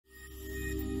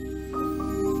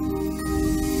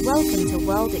Welcome to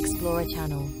World Explorer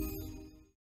Channel.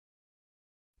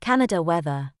 Canada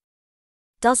weather.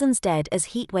 Dozens dead as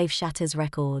heatwave shatters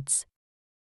records.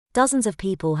 Dozens of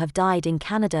people have died in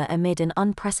Canada amid an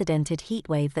unprecedented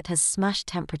heatwave that has smashed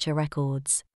temperature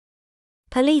records.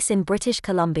 Police in British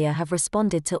Columbia have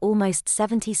responded to almost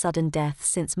 70 sudden deaths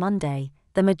since Monday,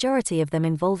 the majority of them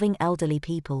involving elderly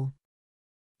people.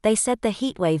 They said the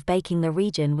heatwave baking the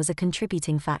region was a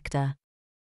contributing factor.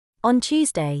 On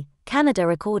Tuesday, Canada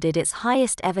recorded its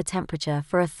highest ever temperature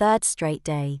for a third straight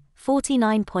day,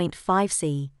 49.5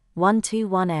 C,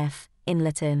 121 F, in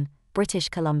Lytton, British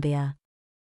Columbia.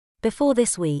 Before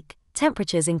this week,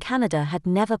 temperatures in Canada had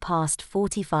never passed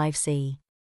 45 C.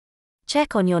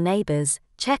 Check on your neighbours,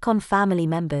 check on family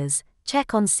members,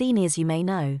 check on seniors you may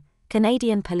know,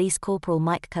 Canadian Police Cpl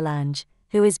Mike Kalanj,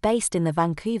 who is based in the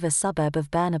Vancouver suburb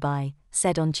of Burnaby,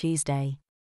 said on Tuesday.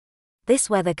 This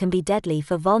weather can be deadly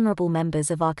for vulnerable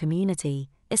members of our community,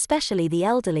 especially the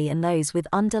elderly and those with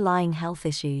underlying health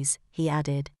issues, he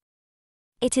added.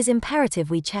 It is imperative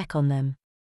we check on them.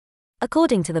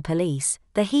 According to the police,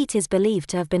 the heat is believed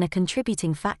to have been a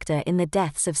contributing factor in the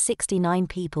deaths of 69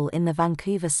 people in the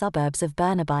Vancouver suburbs of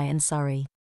Burnaby and Surrey.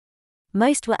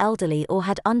 Most were elderly or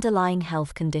had underlying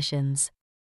health conditions.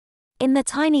 In the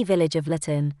tiny village of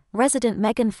Lytton, resident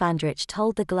Megan Fandrich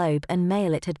told the Globe and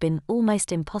Mail it had been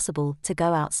almost impossible to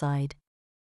go outside.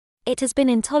 It has been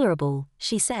intolerable,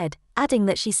 she said, adding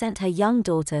that she sent her young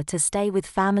daughter to stay with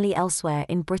family elsewhere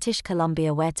in British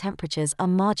Columbia where temperatures are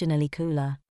marginally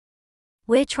cooler.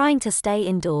 We're trying to stay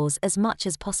indoors as much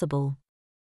as possible.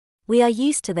 We are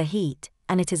used to the heat,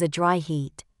 and it is a dry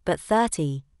heat, but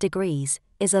 30 degrees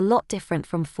is a lot different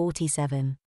from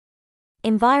 47.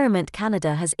 Environment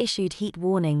Canada has issued heat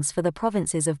warnings for the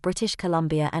provinces of British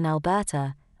Columbia and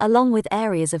Alberta, along with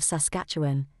areas of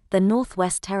Saskatchewan, the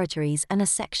Northwest Territories and a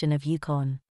section of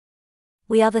Yukon.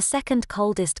 We are the second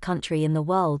coldest country in the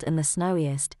world and the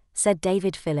snowiest, said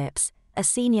David Phillips, a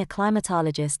senior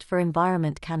climatologist for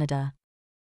Environment Canada.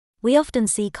 We often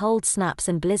see cold snaps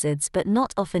and blizzards, but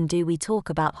not often do we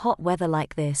talk about hot weather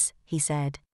like this, he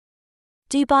said.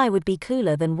 Dubai would be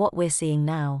cooler than what we're seeing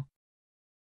now.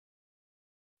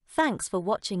 Thanks for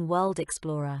watching World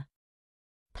Explorer.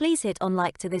 Please hit on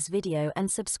like to this video and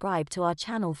subscribe to our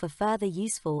channel for further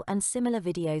useful and similar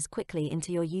videos quickly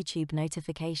into your YouTube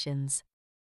notifications.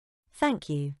 Thank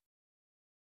you.